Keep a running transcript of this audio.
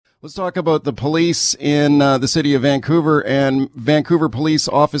Let's talk about the police in the city of Vancouver and Vancouver police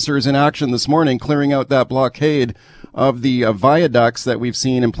officers in action this morning, clearing out that blockade of the viaducts that we've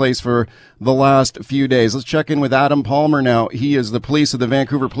seen in place for the last few days. Let's check in with Adam Palmer now. He is the police of the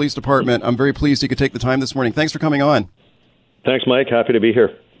Vancouver Police Department. I'm very pleased you could take the time this morning. Thanks for coming on. Thanks, Mike. Happy to be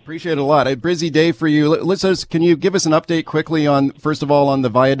here. Appreciate it a lot. A busy day for you. Can you give us an update quickly on, first of all, on the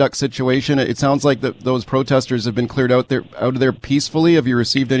viaduct situation? It sounds like those protesters have been cleared out of there peacefully. Have you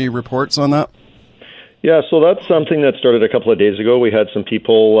received any reports on that? Yeah, so that's something that started a couple of days ago. We had some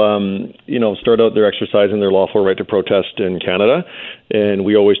people, start out their exercising their lawful right to protest in Canada, and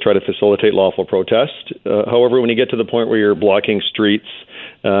we always try to facilitate lawful protest. However, when you get to the point where you're blocking streets,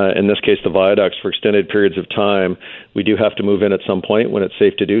 in this case the viaducts, for extended periods of time, we do have to move in at some point when it's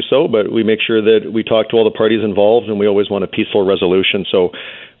safe to do so, but we make sure that we talk to all the parties involved, and we always want a peaceful resolution. So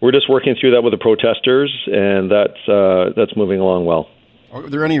we're just working through that with the protesters, and that's moving along well. Are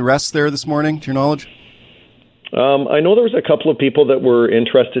there any arrests there this morning, to your knowledge? I know there was a couple of people that were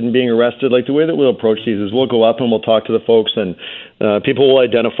interested in being arrested. Like, the way that we'll approach these is we'll go up and we'll talk to the folks, and people will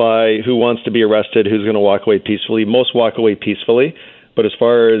identify who wants to be arrested, who's going to walk away peacefully. Most walk away peacefully. But as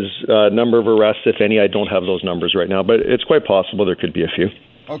far as number of arrests, if any, I don't have those numbers right now. But it's quite possible there could be a few.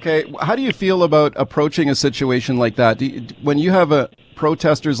 Okay. How do you feel about approaching a situation like that? When you have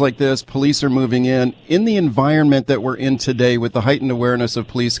protesters like this, police are moving in the environment that we're in today with the heightened awareness of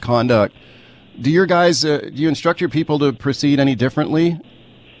police conduct, do your guys, do you instruct your people to proceed any differently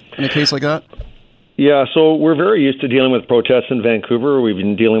in a case like that? Yeah, so we're very used to dealing with protests in Vancouver. We've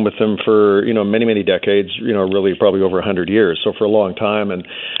been dealing with them for, many, many decades, really probably over 100 years, so for a long time. And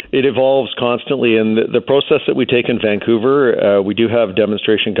it evolves constantly. And the process that we take in Vancouver, we do have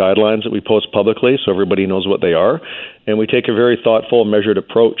demonstration guidelines that we post publicly so everybody knows what they are. And we take a very thoughtful and measured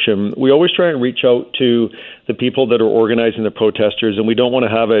approach. And we always try and reach out to the people that are organizing the protesters. And we don't want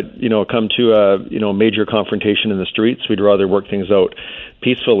to have it, come to a, major confrontation in the streets. We'd rather work things out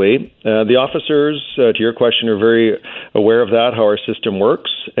peacefully. The officers, to your question, are very aware of that, how our system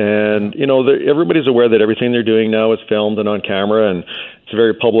works. And, everybody's aware that everything they're doing now is filmed and on camera, and it's a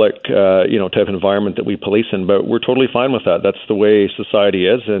very public, type of environment that we police in. But we're totally fine with that. That's the way society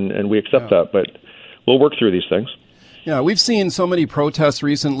is, and we accept that. But we'll work through these things. Yeah, we've seen so many protests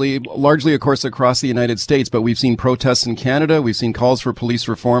recently, largely, of course, across the United States, but we've seen protests in Canada. We've seen calls for police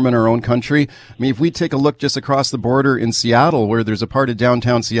reform in our own country. I mean, if we take a look just across the border in Seattle, where there's a part of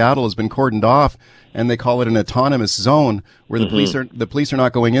downtown Seattle has been cordoned off, and they call it an autonomous zone, where the police are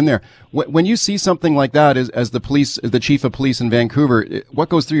not going in there. When you see something like that, as the chief of police in Vancouver, what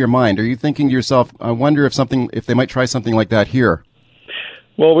goes through your mind? Are you thinking to yourself, I wonder if they might try something like that here?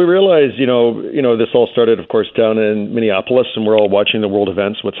 Well, we realize, this all started, of course, down in Minneapolis, and we're all watching the world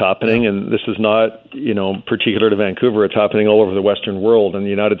events, what's happening. And this is not, particular to Vancouver. It's happening all over the Western world, in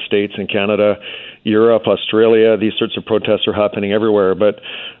the United States and Canada, Europe, Australia. These sorts of protests are happening everywhere. But,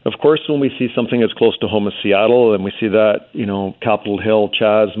 of course, when we see something as close to home as Seattle, and we see that, Capitol Hill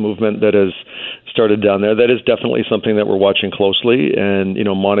Chaz movement that has started down there, that is definitely something that we're watching closely and,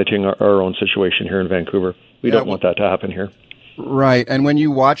 monitoring our own situation here in Vancouver. We don't want that to happen here. Right. And when you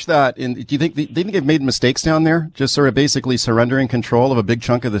watch that, do you think they've made mistakes down there, just sort of basically surrendering control of a big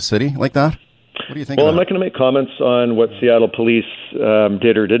chunk of the city like that? What do you think? Well, I'm not going to make comments on what Seattle police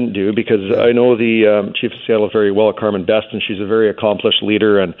did or didn't do, because I know the chief of Seattle very well, Carmen Best, and she's a very accomplished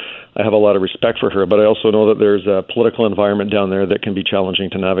leader, and I have a lot of respect for her. But I also know that there's a political environment down there that can be challenging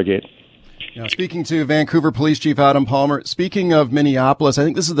to navigate. Yeah, speaking to Vancouver Police Chief Adam Palmer, speaking of Minneapolis, I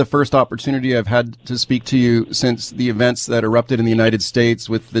think this is the first opportunity I've had to speak to you since the events that erupted in the United States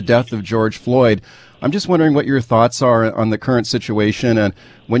with the death of George Floyd. I'm just wondering what your thoughts are on the current situation. And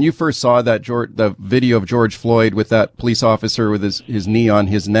when you first saw the video of George Floyd with that police officer with his knee on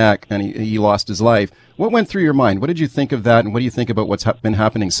his neck and he lost his life, what went through your mind? What did you think of that? And what do you think about what's been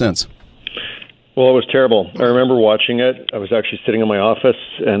happening since? Well, it was terrible. I remember watching it. I was actually sitting in my office,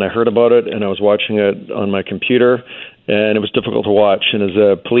 and I heard about it, and I was watching it on my computer, and it was difficult to watch. And as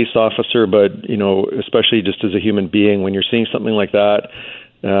a police officer, but, especially just as a human being, when you're seeing something like that,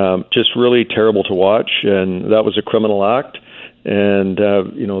 just really terrible to watch. And that was a criminal act. And,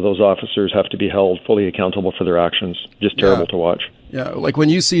 those officers have to be held fully accountable for their actions. Just terrible to watch. Yeah, like when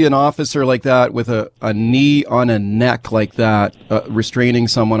you see an officer like that with a knee on a neck like that, restraining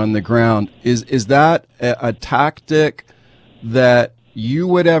someone on the ground, is that a tactic that you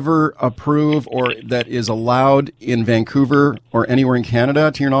would ever approve or that is allowed in Vancouver or anywhere in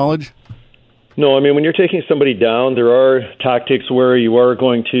Canada, to your knowledge? No, I mean, when you're taking somebody down, there are tactics where you are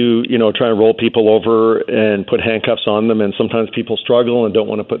going to, try and roll people over and put handcuffs on them. And sometimes people struggle and don't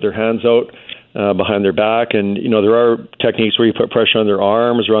want to put their hands out. behind their back. And, there are techniques where you put pressure on their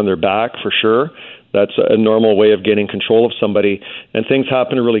arms or on their back for sure. That's a normal way of getting control of somebody. And things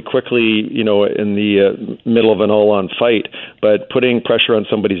happen really quickly, in the middle of an all-on fight. But putting pressure on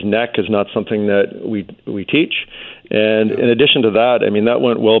somebody's neck is not something that we teach. And in addition to that, that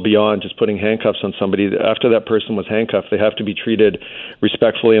went well beyond just putting handcuffs on somebody. After that person was handcuffed, they have to be treated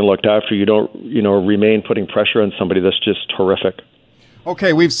respectfully and looked after. You don't, remain putting pressure on somebody. That's just horrific.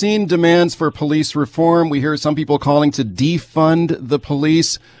 Okay, we've seen demands for police reform. We hear some people calling to defund the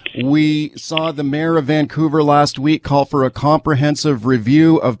police. We saw the mayor of Vancouver last week call for a comprehensive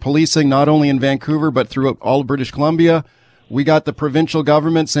review of policing, not only in Vancouver, but throughout all of British Columbia. We got the provincial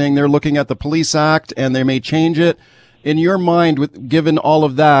government saying they're looking at the Police Act and they may change it. In your mind, given all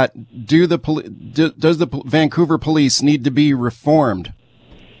of that, does the Vancouver police need to be reformed?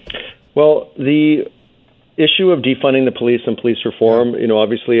 Well, the issue of defunding the police and police reform,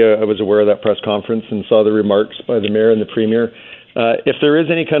 obviously I was aware of that press conference and saw the remarks by the mayor and the premier. If there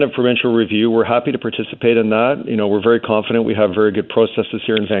is any kind of provincial review, we're happy to participate in that. We're very confident we have very good processes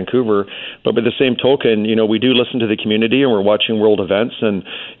here in Vancouver. But by the same token, we do listen to the community and we're watching world events. And,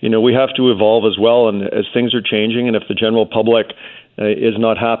 we have to evolve as well. And as things are changing and if the general public is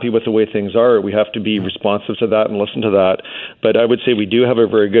not happy with the way things are, we have to be responsive to that and listen to that. But I would say we do have a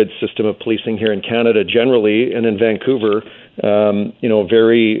very good system of policing here in Canada generally, and in Vancouver,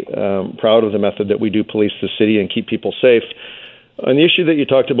 very proud of the method that we do police the city and keep people safe. On the issue that you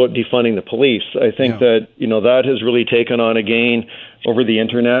talked about defunding the police, I think that, that has really taken on again over the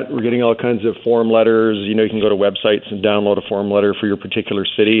internet. We're getting all kinds of form letters. You can go to websites and download a form letter for your particular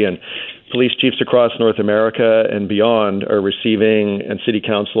city. And police chiefs across North America and beyond are receiving, and city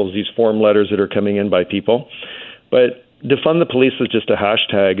councils, these form letters that are coming in by people. But defund the police is just a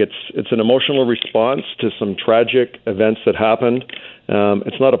hashtag. It's an emotional response to some tragic events that happened.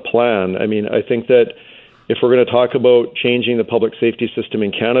 It's not a plan. I think that if we're going to talk about changing the public safety system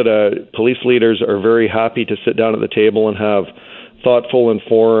in Canada, police leaders are very happy to sit down at the table and have thoughtful,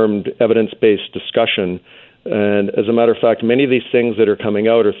 informed, evidence-based discussion. And as a matter of fact, many of these things that are coming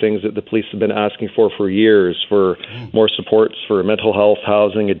out are things that the police have been asking for years, for more supports for mental health,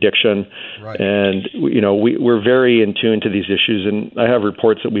 housing, addiction. Right. And, we're very in tune to these issues. And I have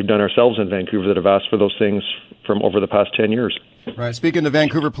reports that we've done ourselves in Vancouver that have asked for those things from over the past 10 years. Right. Speaking to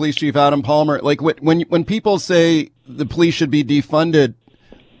Vancouver Police Chief Adam Palmer, like when people say the police should be defunded,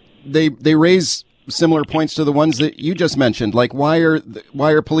 they raise similar points to the ones that you just mentioned. Like why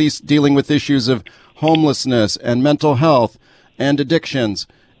are police dealing with issues of homelessness and mental health and addictions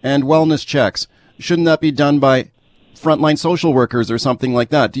and wellness checks? Shouldn't that be done by frontline social workers or something like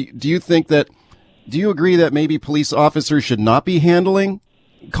that? Do you agree that maybe police officers should not be handling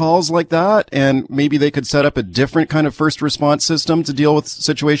calls like that, and maybe they could set up a different kind of first response system to deal with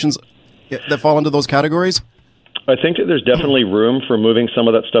situations that fall into those categories? I think that there's definitely room for moving some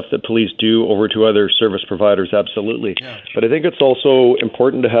of that stuff that police do over to other service providers, absolutely. Yeah. But I think it's also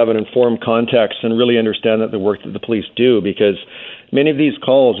important to have an informed context and really understand that the work that the police do, because many of these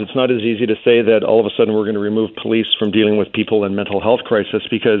calls, it's not as easy to say that all of a sudden we're going to remove police from dealing with people in mental health crisis,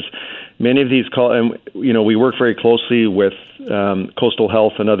 because many of these calls, and we work very closely with Coastal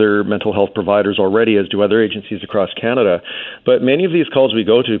Health and other mental health providers already, as do other agencies across Canada. But many of these calls we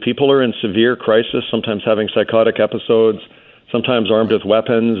go to, people are in severe crisis, sometimes having psychotic episodes, sometimes armed with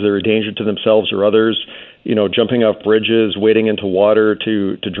weapons. They're a danger to themselves or others, jumping off bridges, wading into water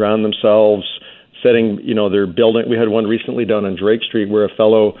to drown themselves, setting, their building. We had one recently down on Drake Street where a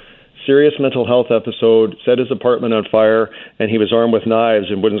fellow, serious mental health episode, set his apartment on fire, and he was armed with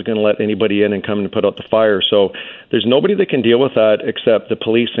knives and wasn't going to let anybody in and come and put out the fire. So there's nobody that can deal with that except the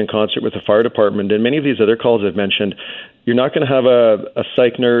police in concert with the fire department. And many of these other calls I've mentioned, you're not going to have a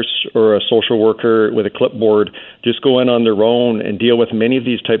psych nurse or a social worker with a clipboard just go in on their own and deal with many of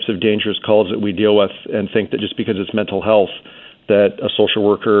these types of dangerous calls that we deal with and think that just because it's mental health that a social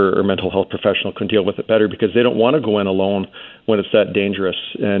worker or mental health professional can deal with it better, because they don't want to go in alone when it's that dangerous.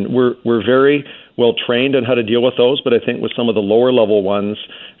 And we're very well trained on how to deal with those, but I think with some of the lower level ones,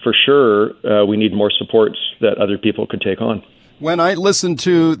 for sure, we need more supports that other people could take on. When I listened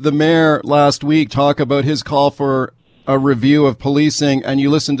to the mayor last week talk about his call for a review of policing, and you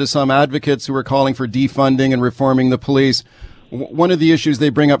listened to some advocates who are calling for defunding and reforming the police, one of the issues they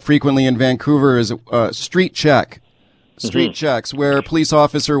bring up frequently in Vancouver is a street check. Street checks, where a police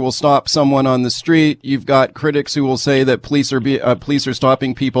officer will stop someone on the street. You've got critics who will say that police are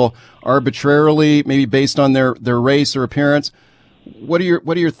stopping people arbitrarily, maybe based on their race or appearance. What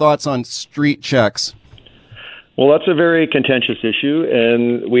are your thoughts on street checks? Well, that's a very contentious issue,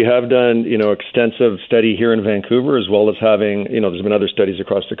 and we have done, extensive study here in Vancouver, as well as having, there's been other studies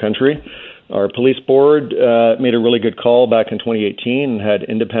across the country Our police board made a really good call back in 2018 and had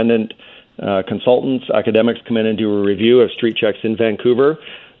independent consultants, academics come in and do a review of street checks in Vancouver.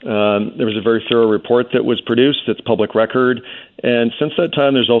 There was a very thorough report that was produced. It's public record. And since that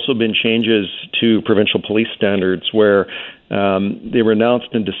time, there's also been changes to provincial police standards where they were announced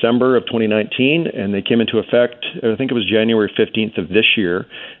in December of 2019, and they came into effect, I think it was January 15th of this year.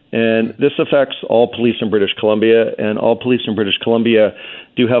 And this affects all police in British Columbia, and all police in British Columbia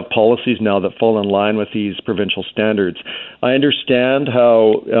do have policies now that fall in line with these provincial standards. I understand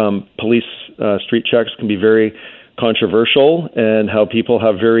how police street checks can be very controversial and how people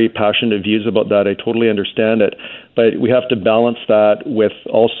have very passionate views about that. I totally understand it. But we have to balance that with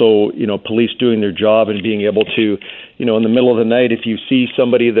also, police doing their job and being able to, in the middle of the night, if you see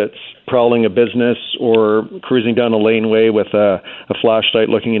somebody that's prowling a business or cruising down a laneway with a flashlight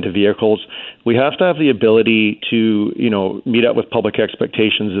looking into vehicles, we have to have the ability to, meet up with public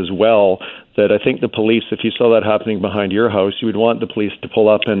expectations as well. That I think the police, if you saw that happening behind your house, you would want the police to pull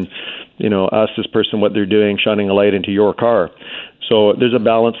up and, ask this person what they're doing, shining a light into your car. So there's a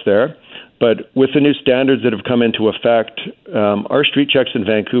balance there. But with the new standards that have come into effect, our street checks in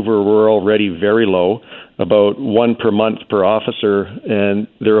Vancouver were already very low, about one per month per officer, and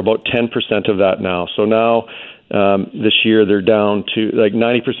they're about 10% of that now. So now, this year, they're down to like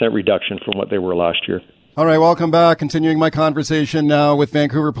 90% reduction from what they were last year. All right, welcome back. Continuing my conversation now with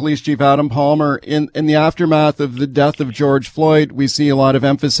Vancouver Police Chief Adam Palmer. In the aftermath of the death of George Floyd, we see a lot of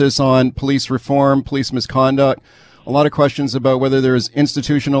emphasis on police reform, police misconduct, a lot of questions about whether there is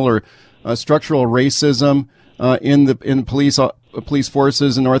institutional or structural racism in the police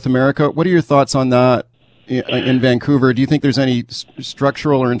forces in North America. What are your thoughts on that in Vancouver? Do you think there's any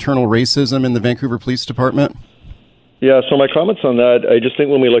structural or internal racism in the Vancouver Police Department? Yeah, so my comments on that, I just think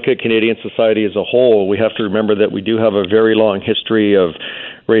when we look at Canadian society as a whole, we have to remember that we do have a very long history of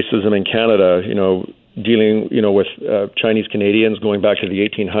racism in Canada, dealing, with Chinese Canadians going back to the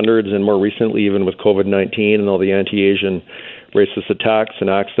 1800s and more recently even with COVID-19 and all the anti-Asian racist attacks and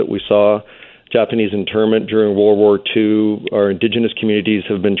acts that we saw. Japanese internment during World War II. Our Indigenous communities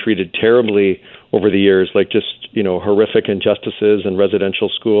have been treated terribly over the years, like just, horrific injustices in residential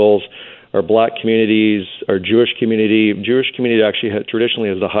schools. Our Black communities, our Jewish community actually traditionally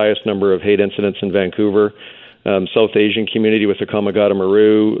has the highest number of hate incidents in Vancouver. South Asian community with the Kamagata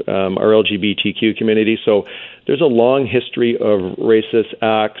Maru, our LGBTQ community. So there's a long history of racist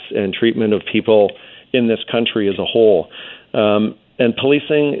acts and treatment of people in this country as a whole. And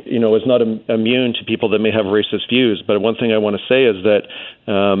policing, is not immune to people that may have racist views. But one thing I want to say is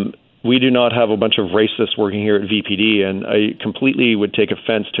that we do not have a bunch of racists working here at VPD, and I completely would take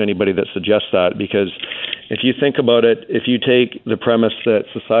offense to anybody that suggests that, because if you think about it, if you take the premise that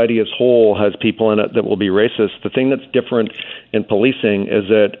society as whole has people in it that will be racist, the thing that's different in policing is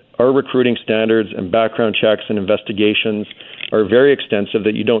that our recruiting standards and background checks and investigations are very extensive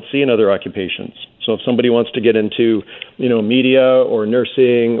that you don't see in other occupations. So if somebody wants to get into, media or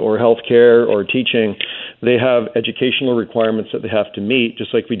nursing or healthcare or teaching, they have educational requirements that they have to meet,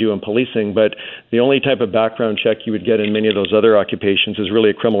 just like we do in policing. But the only type of background check you would get in many of those other occupations is really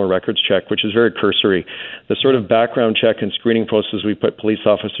a criminal records check, which is very cursory. The sort of background check and screening process we put police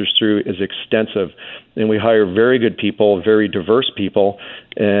officers through is extensive. And we hire very good people, very diverse people,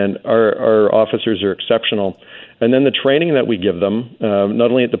 and our officers are exceptional. And then the training that we give them, not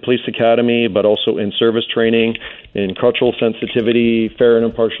only at the police academy, but also in service training, in cultural sensitivity, fair and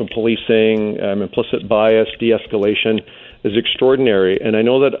impartial policing, implicit bias, de-escalation, is extraordinary. And I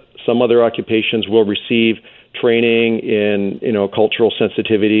know that some other occupations will receive training in, cultural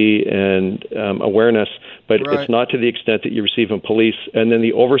sensitivity and awareness, but It's not to the extent that you receive in police. And then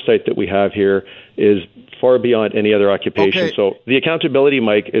the oversight that we have here is far beyond any other occupation. Okay. So the accountability,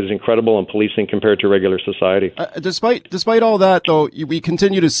 Mike, is incredible in policing compared to regular society. Despite all that, though, we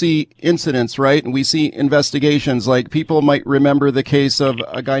continue to see incidents, right? And we see investigations. Like, people might remember the case of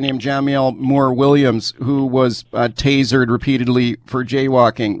a guy named Jamiel Moore Williams, who was tasered repeatedly for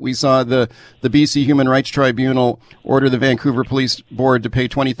jaywalking. We saw the BC Human Rights Tribunal order the Vancouver Police Board to pay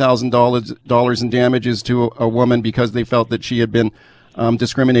 $20,000 in damages to a woman because they felt that she had been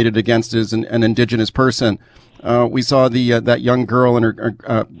discriminated against as an Indigenous person. We saw that young girl and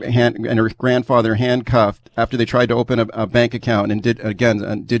her grandfather handcuffed after they tried to open a bank account, and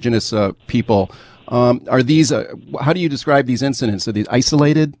Indigenous people. Are these? How do you describe these incidents? Are these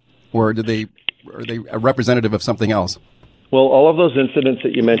isolated, or are they a representative of something else? Well, all of those incidents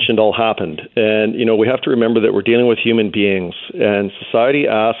that you mentioned all happened. And, we have to remember that we're dealing with human beings, and society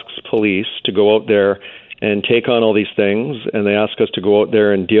asks police to go out there and take on all these things, and they ask us to go out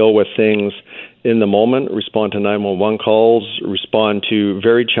there and deal with things in the moment, respond to 911 calls, respond to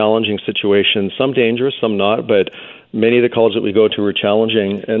very challenging situations, some dangerous, some not, but many of the calls that we go to are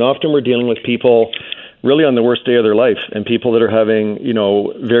challenging. And often we're dealing with people really on the worst day of their life, and people that are having,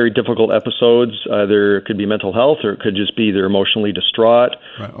 very difficult episodes. Either it could be mental health, or it could just be they're emotionally distraught,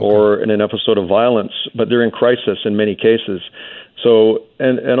 or in an episode of violence, but they're in crisis in many cases. So,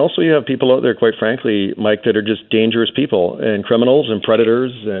 and also you have people out there, quite frankly, Mike, that are just dangerous people, and criminals and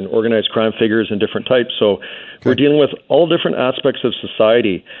predators and organized crime figures and different types. So we're dealing with all different aspects of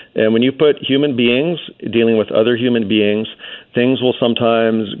society. And when you put human beings dealing with other human beings, things will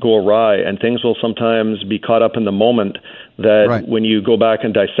sometimes go awry, and things will sometimes be caught up in the moment that when you go back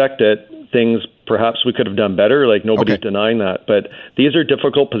and dissect it, things perhaps we could have done better, like nobody's denying that. But these are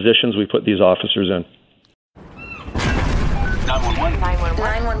difficult positions we put these officers in.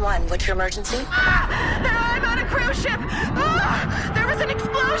 911, what's your emergency? I'm on a cruise ship! There was an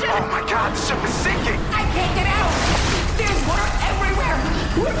explosion! Oh my God, the ship is sinking! I can't get out! There's water everywhere!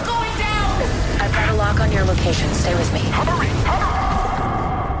 We're going down! I've got a lock on your location. Stay with me. Hurry!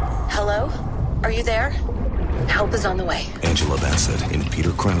 Hello? Are you there? Help is on the way. Angela Bassett and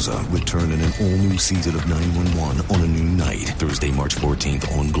Peter Krause return in an all-new season of 911 on a new night. Thursday, March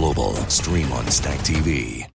 14th on Global. Stream on Stack TV.